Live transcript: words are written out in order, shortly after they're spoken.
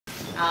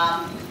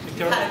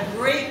We've had a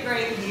great,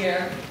 great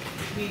year.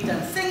 We've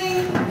done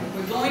singing,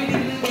 we're going to be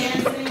doing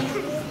dancing,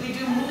 we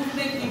do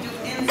movement, we do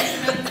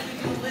instruments, we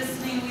do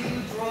listening, we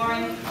do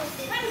drawing.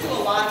 We kind of do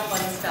a lot of fun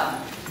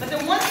stuff. But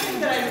the one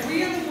thing that I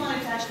really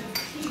wanted to actually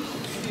teach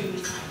the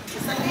students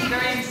was something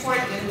very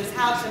important, and it was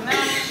how to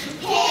match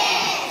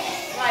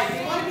pitch. Right,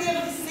 they want to be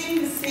able to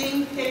sing the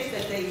same pitch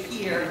that they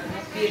hear,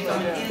 be it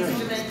from an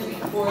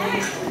instrument,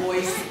 recording, a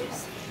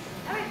voice.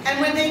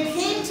 And when they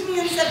came to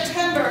me in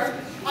September,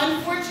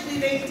 unfortunately,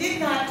 they did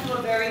not do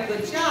a very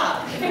good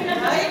job,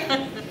 right?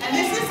 And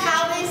this is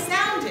how they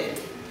sounded.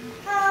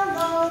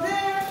 Hello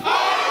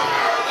there.